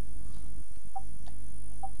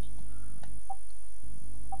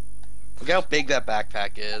 Look how big that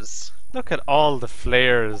backpack is. Look at all the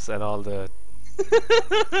flares and all the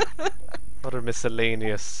other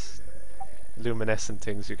miscellaneous luminescent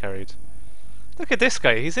things you carried. Look at this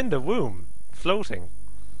guy, he's in the womb, floating.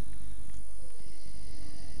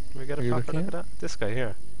 Can we get a proper look at that? This guy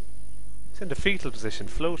here. He's in the fetal position,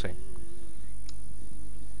 floating.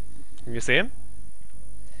 Can you see him?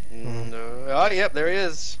 No. Oh, yep, there he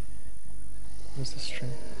is. Where's the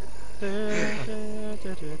stream?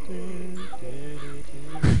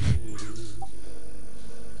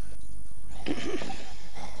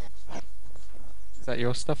 Is that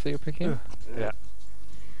your stuff that you're picking? Yeah.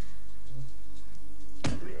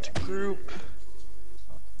 Wait to group.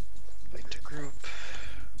 Wait to group.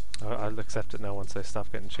 I'll accept it now once I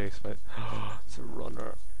stop getting chased by it. It's a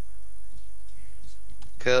runner.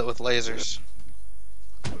 Kill it with lasers.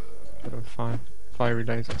 Bit of fiery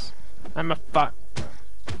lasers. I'm a fuck.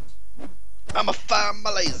 I'ma fire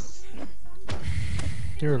my lasers.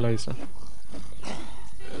 You're a laser.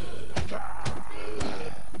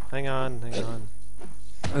 Hang on, hang on.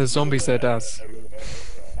 There's zombies there, Daz.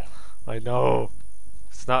 I know.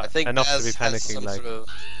 It's I not think enough to Daz be has panicking some like. sort of...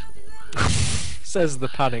 Says the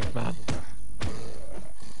panic man.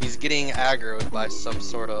 He's getting aggroed by some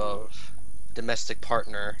sort of domestic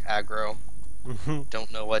partner aggro.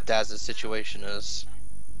 Don't know what Daz's situation is.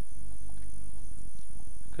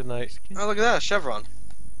 Good night. Oh, look at that, a chevron.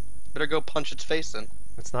 Better go punch its face in.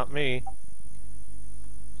 It's not me.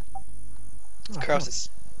 It's Krause's.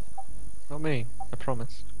 Not me, I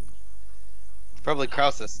promise. Probably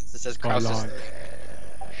Krause's. It says Krause's.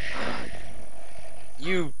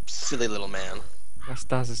 You silly little man. That's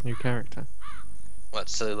Daz's new character. What,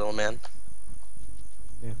 silly little man?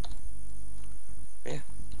 Yeah. Yeah.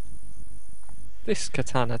 This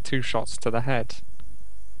katana, 2 shots to the head.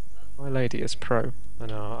 My lady is pro. I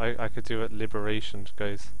know. I could do it. Liberation,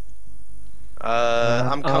 guys.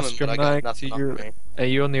 I'm coming, but I got Astromag, nothing on me. are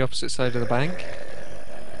you on the opposite side of the bank?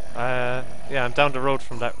 Yeah, I'm down the road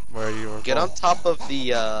from that where you were. Get going. on top of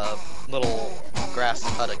the little grass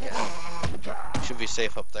hut again. Should be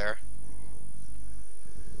safe up there.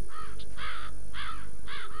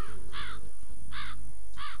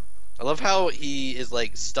 I love how he is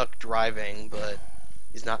like stuck driving, but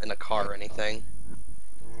he's not in a car or anything.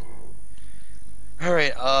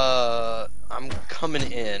 Alright, I'm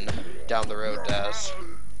coming in down the road, Daz.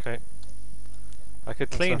 Okay. I could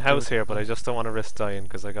clean house here, but I just don't want to risk dying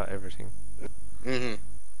because I got everything.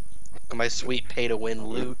 My sweet pay-to-win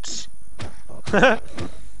loot. This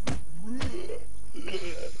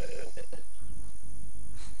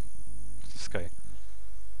guy.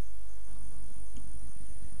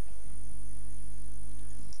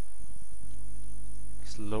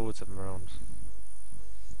 There's loads of them around.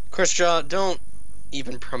 Christian, don't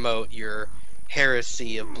even promote your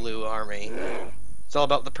heresy of blue army. It's all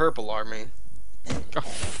about the purple army.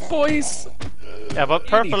 Oh, boys! Yeah, but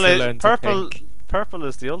You need to learn to pink. purple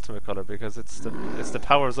is the ultimate color because it's the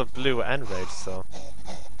powers of blue and red. So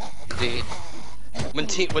Indeed.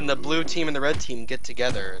 When the blue team and the red team get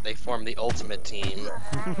together, they form the ultimate team.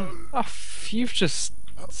 Oh, you've just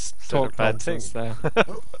said a talked bad nonsense thing. there.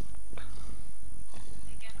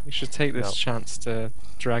 You should take this No. chance to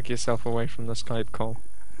drag yourself away from the Skype call.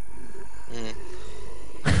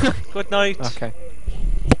 Good night. Okay.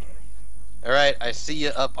 Alright, I see you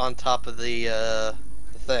up on top of the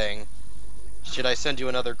thing. Should I send you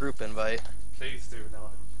another group invite? Please do. No,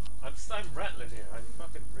 I'm rattling here. I'm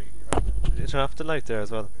fucking really rattling. Did you turn off the light there as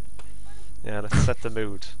well? Yeah, let's set the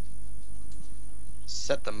mood.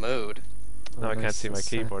 Set the mood. No, I can't see my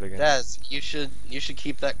keyboard again. Daz, you should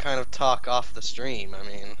keep that kind of talk off the stream. I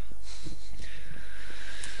mean,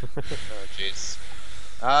 oh jeez,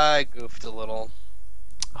 I goofed a little.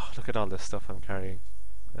 Oh, look at all this stuff I'm carrying.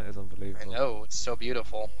 That is I unbelievable. know, it's so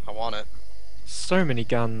beautiful. I want it. So many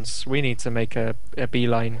guns. We need to make a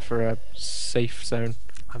beeline for a safe zone.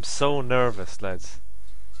 I'm so nervous, lads.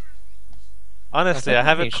 Honestly, I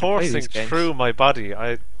have it coursing through my body.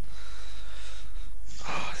 Oh,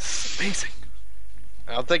 this is amazing.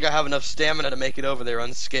 I don't think I have enough stamina to make it over there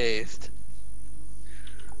unscathed.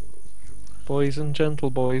 Boys and gentle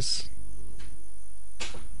boys.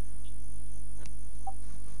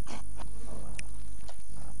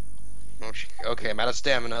 Okay, I'm out of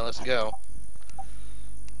stamina. Let's go.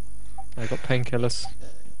 I got painkillers.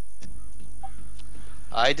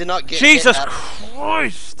 I did not get Jesus hit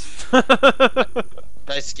Christ! Did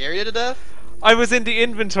I scare you to death? I was in the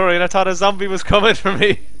inventory and I thought a zombie was coming for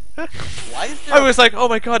me. Why is there I was like, oh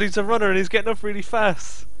my god, he's a runner and he's getting up really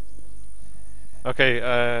fast.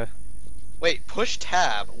 Okay, Wait, push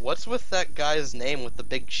tab. What's with that guy's name with the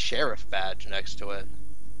big sheriff badge next to it?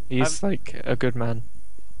 He's like a good man,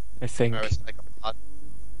 I think. Or it's like a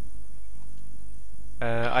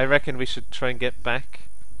I reckon we should try and get back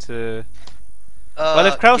to... well,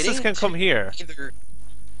 if Krauses getting can come to here. Either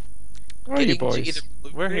Where are you getting to boys? either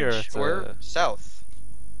Blue We're here Ridge at or south.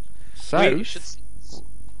 South? You should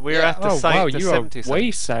We're Yeah. at the Oh site, wow, the you 70 are site. way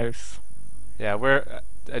south. Yeah, we're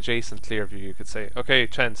adjacent Clearview, you could say. Okay,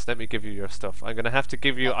 Chance, let me give you your stuff. I'm gonna have to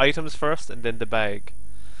give you items first and then the bag.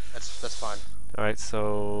 That's fine. Alright,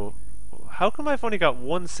 so... How come I've only got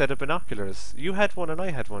one set of binoculars? You had one and I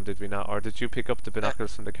had one, did we not? Or did you pick up the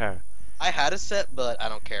binoculars from the car? I had a set, but I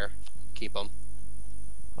don't care. Keep them.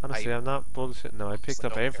 Honestly, I'm not bullshit. No, I picked I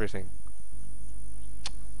up don't care. everything.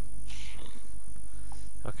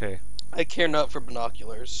 Okay. I care not for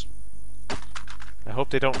binoculars. I hope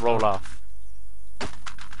they don't roll off.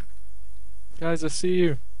 Guys, I see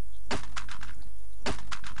you.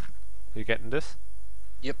 You getting this?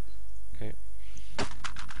 Yep. Okay.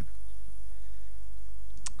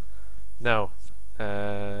 Now,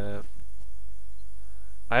 I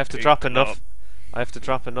have to drop enough. I have to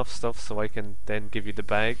drop enough stuff so I can then give you the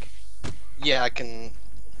bag. Yeah, I can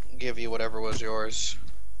give you whatever was yours.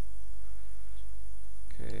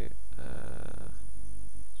 Okay.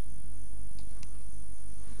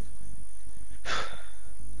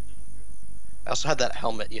 I also had that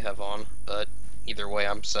helmet you have on, but either way,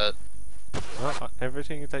 I'm set. Well,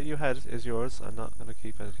 everything that you had is yours. I'm not gonna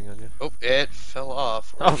keep anything on you. Oh, it fell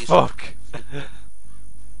off. Or Oh at least fuck!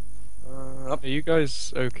 Are you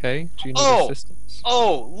guys okay? Do you need Oh! assistance?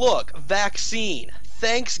 Oh, look! Vaccine!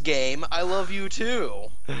 Thanks, game. I love you too.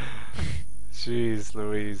 Jeez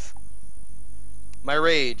Louise. My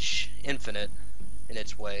rage, infinite in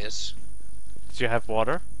its ways. Did you have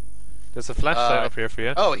water? There's a flashlight up here for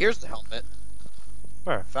you. Oh, here's the helmet.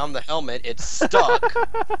 Where? Found the helmet. It's stuck.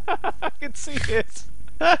 I can see it.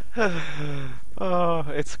 Oh,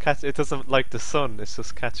 it doesn't like the sun. It's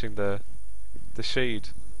just catching the shade.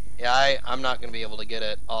 Yeah, I'm not gonna be able to get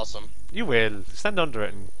it. Awesome. You will. Stand under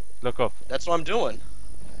it and look up. That's what I'm doing.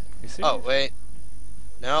 You see? Oh wait.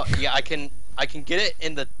 No, yeah, I can get it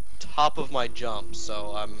in the top of my jump,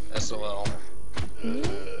 so I'm SOL.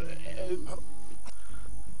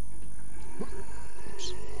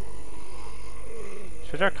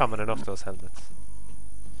 Sure, they're common enough, those helmets.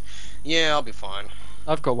 Yeah, I'll be fine.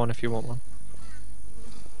 I've got one if you want one.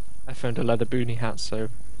 I found a leather boonie hat, so...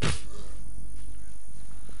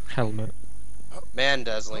 Helmet. Man,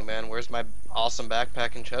 Desley, man, where's my awesome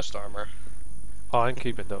backpack and chest armor? Oh, I'm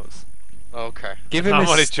keeping those. Okay. Give him I'm his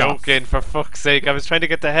only stuff. joking, for fuck's sake. I was trying to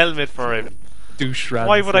get the helmet for him. Douche rat.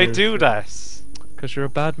 Why would I do that? Because you're a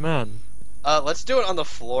bad man. Let's do it on the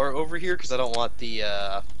floor over here, because I don't want the,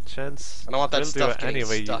 Chance. I don't want that we'll stuff do it getting any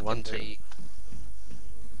way stuck you want in to. the...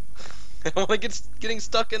 I don't want it getting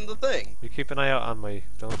stuck in the thing. You keep an eye out on me.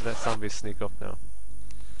 Don't let zombies sneak up now.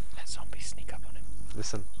 Let zombies sneak up on him.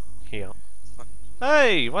 Listen, here.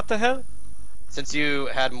 Hey, what the hell? Since you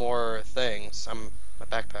had more things, my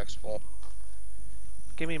backpack's full.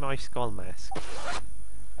 Give me my skull mask.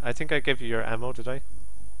 I think I gave you your ammo, did I?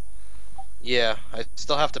 Yeah, I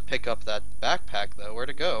still have to pick up that backpack though. Where'd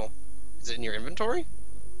it go? Is it in your inventory?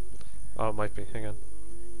 Oh, it might be. Hang on.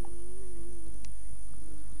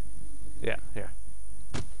 Yeah, here.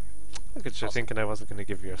 Look at you thinking I wasn't going to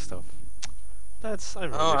give you your stuff. I'm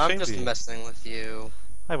really I'm ashamed just of you. messing with you.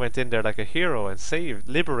 I went in there like a hero and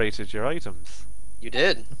liberated your items. You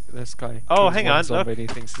did. Look at this guy. Oh, Kills hang one on, zombie look. and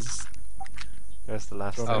he thinks he's There's the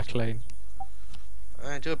last John one. McClane.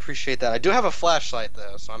 I do appreciate that. I do have a flashlight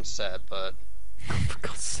though, so I'm sad, but For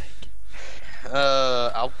God's sake.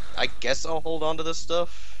 I guess I'll hold on to this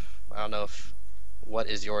stuff. I don't know if what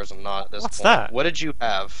is yours or not at this What's point. that? What did you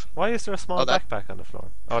have? Why is there a small Oh, that- backpack on the floor?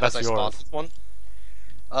 Oh, Because that's I yours. spawned this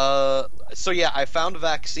one. So yeah, I found a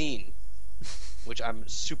vaccine, which I'm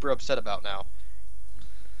super upset about now.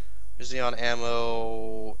 Vision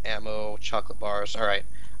ammo, chocolate bars. All right.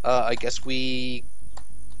 I guess we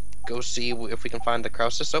go see if we can find the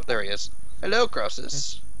Krausis. Oh, there he is. Hello,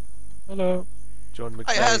 Krausis. Hello. John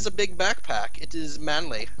I McClane. has a big backpack. It is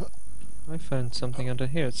manly. I found something under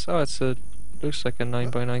here. It's a looks like a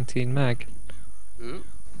 9x19 mag. Ooh.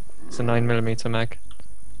 It's a 9mm mag.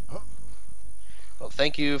 Well,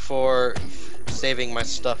 thank you for saving my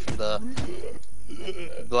stuff from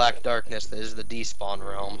the black darkness that is the despawn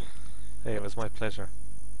realm. Hey, it was my pleasure.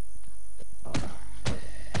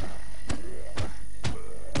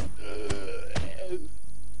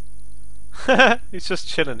 He's just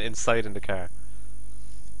chilling inside in the car.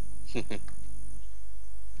 There's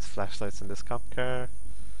flashlights in this cop car.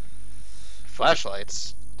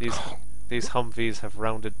 Flashlights. These Humvees have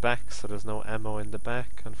rounded back, so there's no ammo in the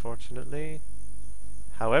back, unfortunately.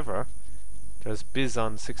 However, there's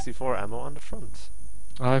Bizon 64 ammo on the front.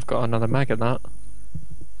 I've got another mag at that.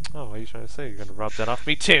 Oh, what are you trying to say? You're gonna rob that off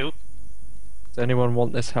me too? Does anyone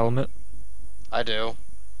want this helmet? I do.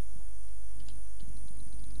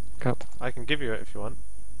 Cup. I can give you it if you want.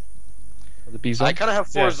 The Bison? I kind of have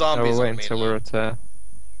four Yeah. zombies we're on waiting me. until we're at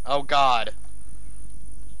Oh God.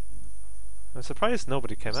 I'm surprised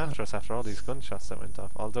nobody came after us after all these gunshots that went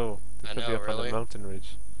off, although they I could be know, up on really. the mountain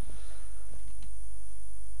ridge.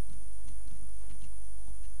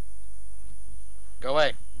 Go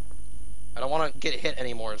away. I don't want to get hit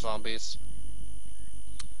anymore, zombies.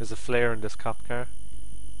 There's a flare in this cop car.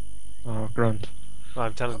 Oh, grunt. Oh,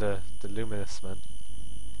 I'm telling the Luminous man.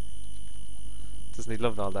 Doesn't he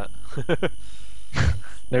love all that?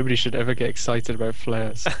 Nobody should ever get excited about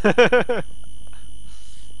flares.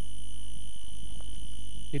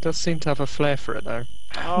 He does seem to have a flair for it though.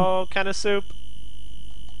 Oh, can of soup.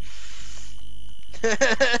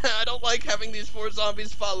 I don't like having these 4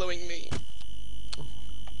 zombies following me.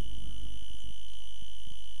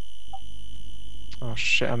 Oh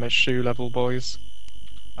shit, I'm at shoe level, boys.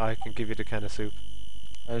 I can give you the can of soup.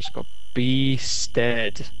 I just got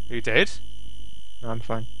beasted. You did? No, I'm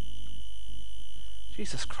fine.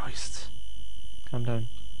 Jesus Christ. Calm down.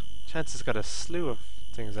 Chance has got a slew of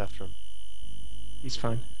things after him. He's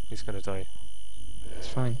fine. He's gonna die. It's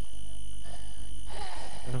fine.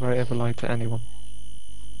 When have I ever lied to anyone?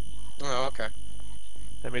 Oh, okay.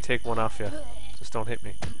 Let me take one off you. Just don't hit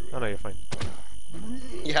me. Oh no, you're fine.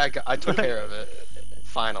 Yeah, I took care of it.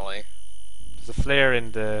 Finally. There's a flare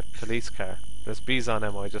in the police car. There's bees on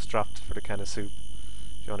ammo I just dropped for the can of soup.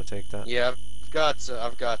 If you want to take that. Yeah,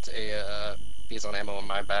 I've got a piece on ammo in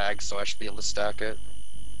my bag, so I should be able to stack it.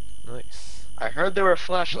 Nice. I heard there were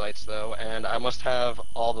flashlights though, and I must have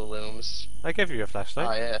all the looms. I gave you a flashlight.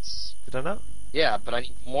 Ah, yes. Did I not? Yeah, but I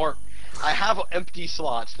need more. I have empty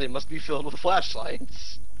slots. They must be filled with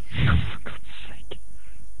flashlights. For God's sake.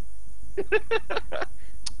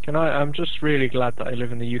 I'm just really glad that I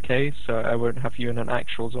live in the UK, so I won't have you in an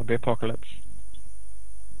actual zombie apocalypse.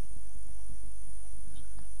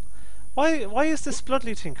 Why is this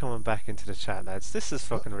bloodly thing coming back into the chat, lads? This is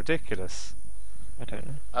fucking ridiculous. I don't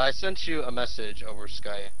know. I sent you a message over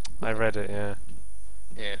Skype. I read it, yeah.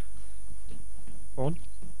 Yeah. Go on.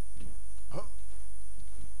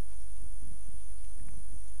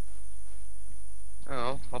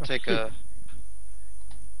 Oh, I'll take a.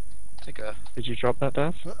 Did you drop that,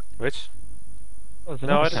 Daz? Which? Oh, there's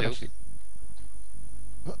No, I another didn't can. actually.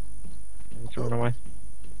 It's run away.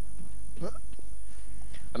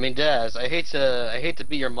 I mean, Daz, I hate to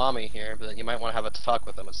be your mommy here, but you might want to have a talk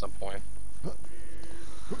with him at some point.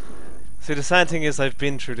 See, the sad thing is I've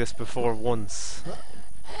been through this before once.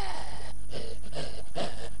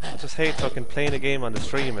 I just hate fucking playing a game on the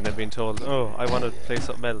stream and then being told, oh, I want to play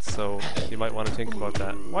something else, so you might want to think about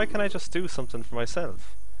that. Why can't I just do something for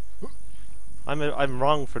myself? I'm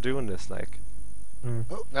wrong for doing this, like. No,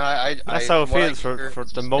 That's how it feels for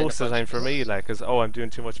the most of the time for me, like, cause oh, I'm doing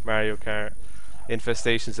too much Mario Kart.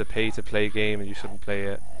 Infestation's a pay-to-play game and you shouldn't play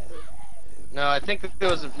it. No, I think there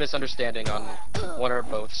was a misunderstanding on one or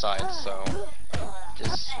both sides, so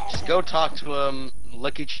just go talk to him,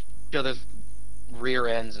 lick each other's rear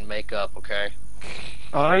ends and make up, okay?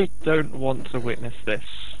 I don't want to witness this.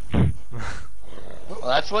 Well,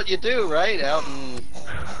 that's what you do, right? Out in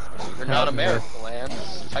you're not America land.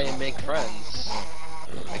 That's how you make friends.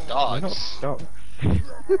 Like dogs. Dog.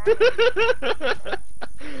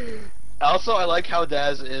 Also, I like how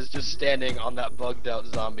Daz is just standing on that bugged out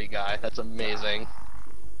zombie guy. That's amazing.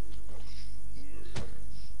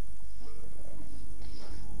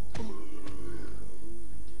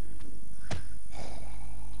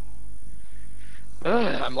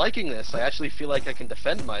 I'm liking this. I actually feel like I can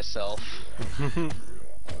defend myself. Do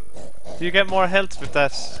you get more health with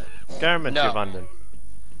that garment No. you've on then?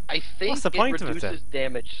 I think What's the point it of it, reduces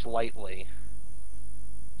damage slightly.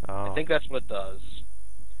 Oh. I think that's what it does.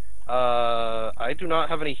 I do not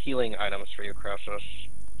have any healing items for you, Crassus.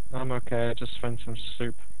 I'm okay, I just found some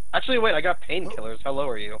soup. Actually, wait, I got painkillers. How low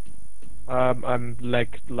are you? I'm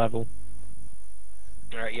leg level.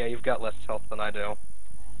 Alright, yeah, you've got less health than I do.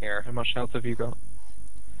 Here. How much health have you got?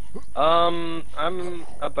 I'm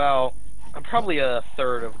probably a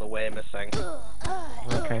third of the way missing.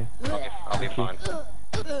 Okay. I'll be fine.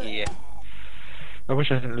 Yeah. I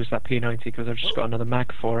wish I didn't lose that P90 because I've just got another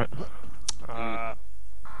mag for it.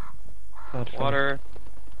 Water.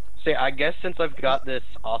 See, I guess since I've got this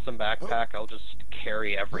awesome backpack, I'll just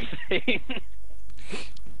carry everything.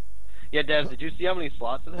 Yeah, Dev, did you see how many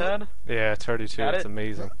slots it had? Yeah, 32. Got It's it?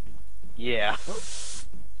 amazing. Yeah.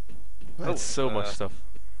 That's so much stuff.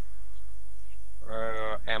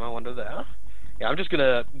 Ammo under there. Yeah, I'm just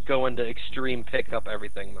gonna go into extreme pick up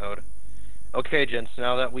everything mode. Okay, gents,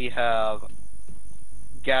 now that we have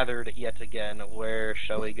gathered yet again, where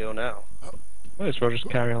shall we go now? Might as well just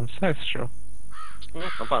carry on south, sure.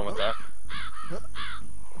 I'm fine with that.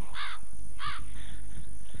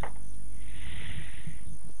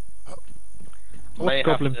 May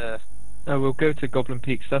have to... We'll go to Goblin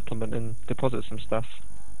Peak Settlement and deposit some stuff.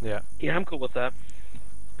 Yeah. Yeah, I'm cool with that.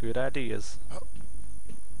 Good ideas.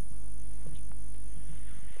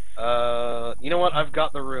 You know what? I've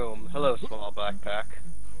got the room. Hello, small backpack.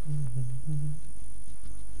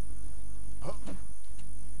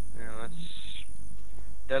 Yeah, that's...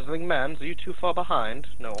 Dazzling man, are you too far behind?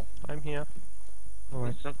 No. I'm here.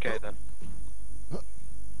 Alright. It's okay then.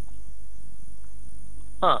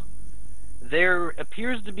 Huh. There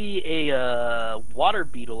appears to be a water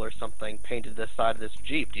beetle or something painted this side of this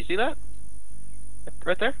Jeep. Do you see that?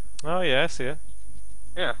 Right there? Oh yeah, I see it.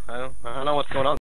 Yeah, I don't know what's going on.